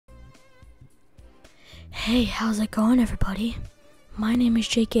Hey, how's it going, everybody? My name is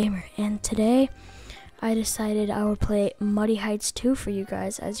Jake Gamer, and today I decided I would play Muddy Heights 2 for you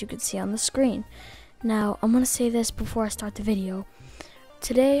guys, as you can see on the screen. Now, I'm going to say this before I start the video.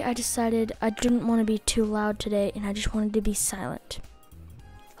 Today I decided I didn't want to be too loud today, and I just wanted to be silent.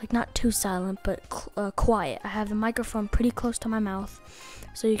 Like, not too silent, but quiet. I have the microphone pretty close to my mouth,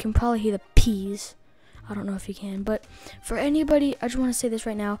 so you can probably hear the P's. I don't know if you can, but for anybody, I just want to say this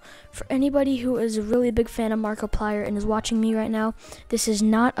right now. For anybody who is a really big fan of Markiplier and is watching me right now, this is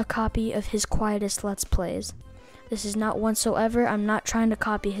not a copy of his quietest Let's Plays. This is not whatsoever. I'm not trying to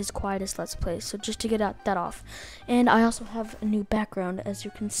copy his quietest Let's Plays, so just to get that off. And I also have a new background, as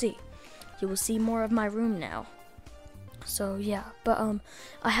you can see. You will see more of my room now. So yeah, but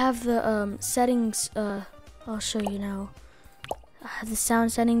I have the settings. I'll show you now. I have the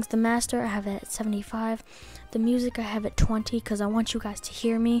sound settings, the master, I have it at 75. The music I have at 20 because I want you guys to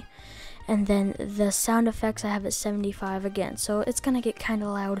hear me. And then the sound effects I have at 75 again. So it's going to get kind of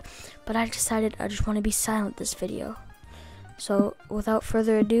loud, but I decided I just want to be silent this video. So without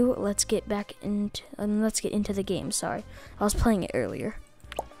further ado, let's get into the game. Sorry, I was playing it earlier.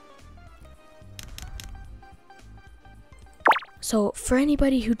 So for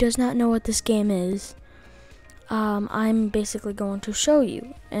anybody who does not know what this game is, I'm basically going to show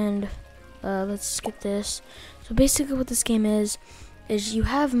you, and let's skip this. So basically what this game is you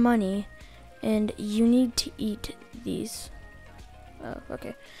have money and you need to eat these.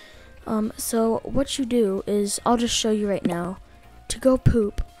 Okay. So what you do is, I'll just show you right now. To go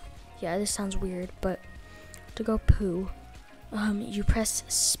poop, yeah, this sounds weird, but to go poo, you press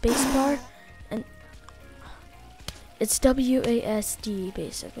spacebar, and it's WASD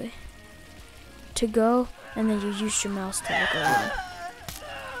basically. To go, and then you use your mouse to look around.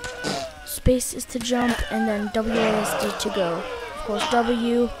 Space is to jump, and then WASD to go. Of course,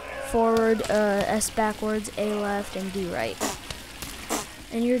 W forward, S backwards, A left, and D right.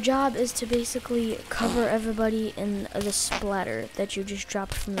 And your job is to basically cover everybody in the splatter that you just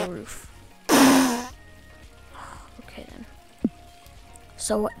dropped from the roof. Okay then.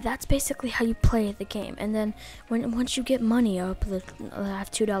 So that's basically how you play the game. And then once you get money up, I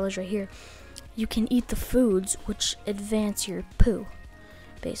have $2 right here. You can eat the foods which advance your poo,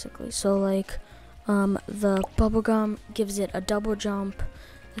 basically. So like, the bubblegum gives it a double jump,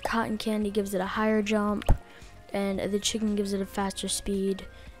 the cotton candy gives it a higher jump, and the chicken gives it a faster speed.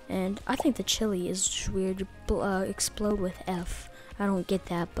 And I think the chili is just weird to explode with F. I don't get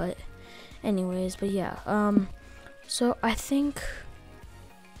that, but anyways, but yeah. So I think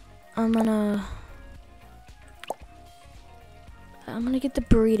I'm gonna get the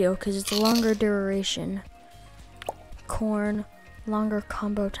burrito because it's a longer duration. Corn, longer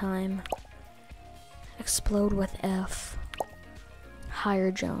combo time. Explode with F.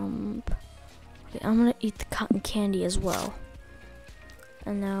 Higher jump. Okay, I'm gonna eat the cotton candy as well.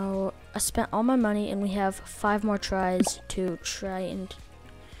 And now I spent all my money and we have 5 more tries to try and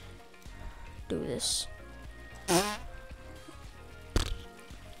do this.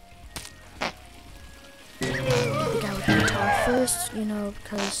 First, you know,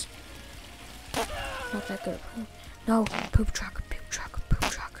 because I'm not that good. No, poop truck, poop truck,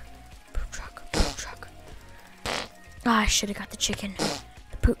 poop truck, poop truck, poop truck. Ah, I should have got the chicken.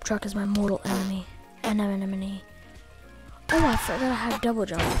 The poop truck is my mortal enemy. Anemone. Oh, I forgot I had double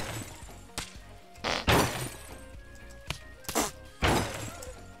jump.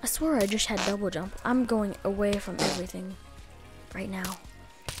 I swear I just had double jump. I'm going away from everything right now.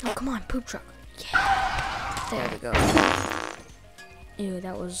 Oh, come on, poop truck. Yeah. There we go. Ew,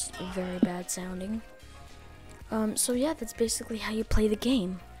 that was very bad sounding. So yeah, that's basically how you play the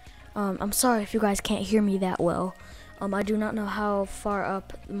game. I'm sorry if you guys can't hear me that well. I do not know how far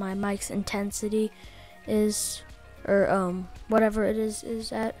up my mic's intensity is, or whatever it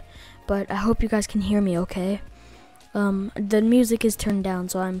is at, but I hope you guys can hear me okay. The music is turned down,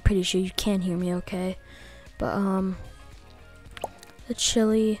 so I'm pretty sure you can hear me okay. But the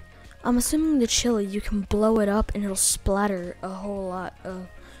chili, I'm assuming the chili, you can blow it up and it'll splatter a whole lot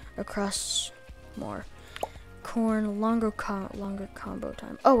across more. Corn, longer combo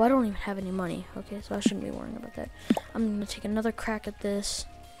time. Oh, I don't even have any money. Okay, so I shouldn't be worrying about that. I'm gonna take another crack at this.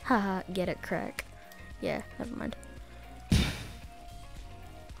 Haha, get it, crack. Yeah, never mind.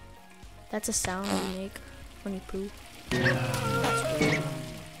 That's a sound you make when you poo.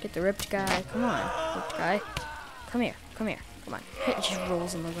 Get the ripped guy. Come on, ripped guy. Come here, come here. Come on. It just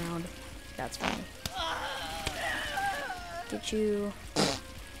rolls on the ground. That's funny. Get you.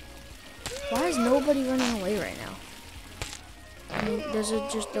 Why is nobody running away right now? I mean, there's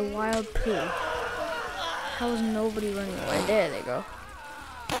just a wild poo. How is nobody running away? There they go.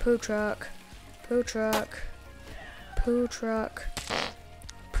 Poo truck. Poo truck. Poo truck.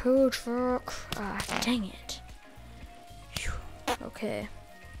 Poo truck. Ah, dang it. Phew. Okay.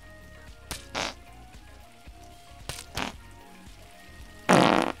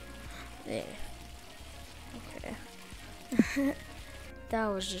 There. Okay. That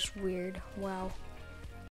was just weird. Wow.